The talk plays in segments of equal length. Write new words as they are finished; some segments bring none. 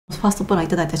ファーストプランい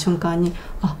ただいた瞬間に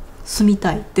住み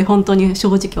たいって本当に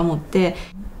正直思って、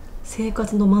生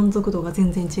活の満足度が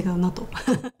全然違うなと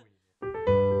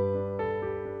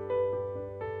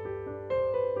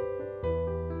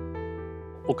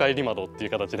おかえり窓っていう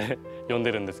形で呼ん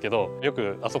でるんですけど、よ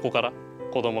くあそこから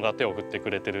子供が手を振ってく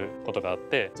れてることがあっ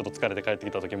て、ちょっと疲れて帰って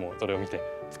きた時もそれを見て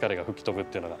疲れが吹き飛ぶっ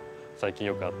ていうのが最近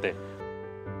よくあって、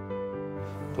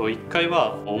1階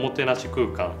はおもてなし空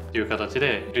間っていう形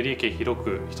で LDK 広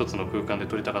く一つの空間で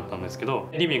撮りたかったんですけど、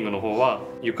リビングの方は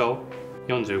床を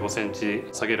45センチ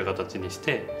下げる形にし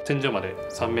て天井まで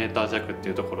3メーター弱って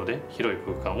いうところで広い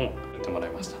空間を作ってもら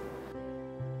いました。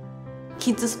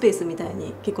キッズスペースみたい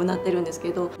に結構なってるんですけ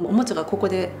ど、おもちゃがここ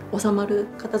で収まる、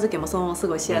片付けもそのまます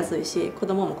ごいしやすいし、子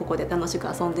供もここで楽しく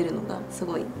遊んでるのがす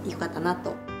ごい良かったな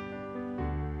と。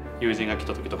友人が来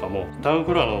た時とかもダウン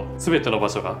フロアの全ての場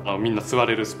所がみんな座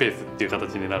れるスペースっていう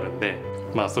形になるんで、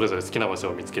それぞれ好きな場所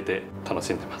を見つけて楽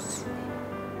しんでます。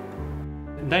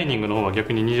ダイニングの方は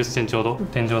逆に20センチほど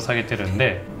天井を下げてるん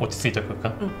で落ち着いた空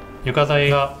間、床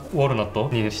材がウォールナット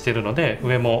にしてるので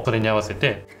上もそれに合わせ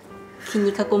て木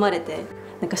に囲まれて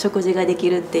なんか食事ができ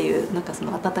るっていう、なんかそ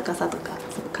の温かさとか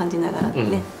感じながら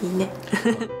ね、いいね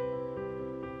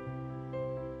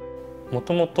も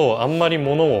ともとあんまり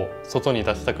物を外に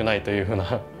出したくないというふう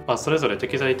なそれぞれ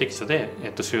適材適所で、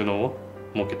収納を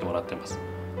設けてもらってます。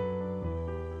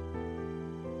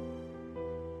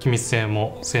気密性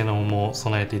も性能も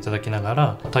備えていただきなが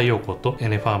ら、太陽光とエ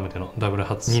ネファームでのダブル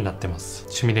発になってます。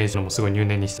シミュレーションもすごい入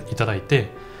念にしていただいて、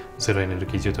ゼロエネル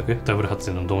ギー住宅ダブル発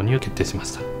電の導入を決定しま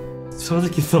した。正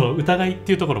直その疑いっ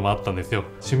ていうところもあったんですよ。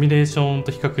シミュレーション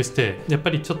と比較してやっ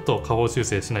ぱりちょっと下方修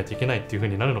正しないといけないっていう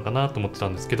風になるのかなと思ってた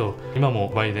んですけど、今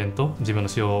も売電と自分の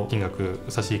使用金額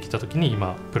差し引きた時に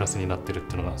今プラスになってるっ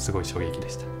ていうのがすごい衝撃で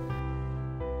した。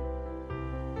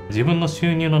自分の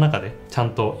収入の中でちゃ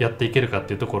んとやっていけるかっ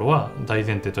ていうところは大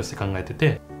前提として考えて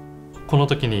て、この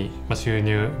時に収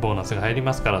入ボーナスが入り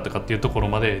ますからとかっていうところ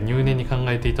まで入念に考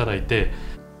えていただいて、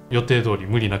予定通り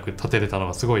無理なく立てれたの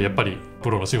はすごいやっぱりプ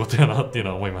ロの仕事やなっていう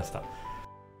のは思いました。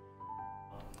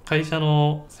会社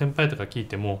の先輩とか聞い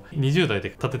ても20代で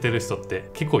建ててる人って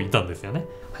結構いたんですよね。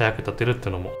早く建てるってい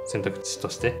うのも選択肢と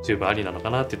して十分ありなのか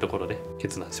なっていうところで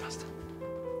決断しました。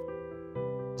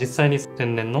実際に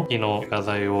天然の木の画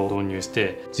材を導入し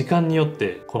て時間によっ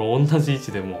てこの同じ位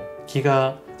置でも木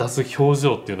が出す表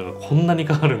情っていうのがこんなに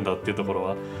変わるんだっていうところ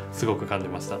はすごく感じ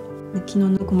ました。木の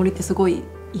ぬくもりってすごい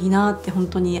いいなって本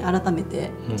当に改めて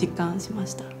実感しま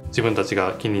した。自分たち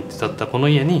が気に入って建ったこの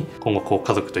家に今後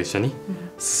家族と一緒に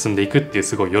進んでいくっていう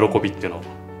すごい喜びっていうのを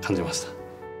感じました。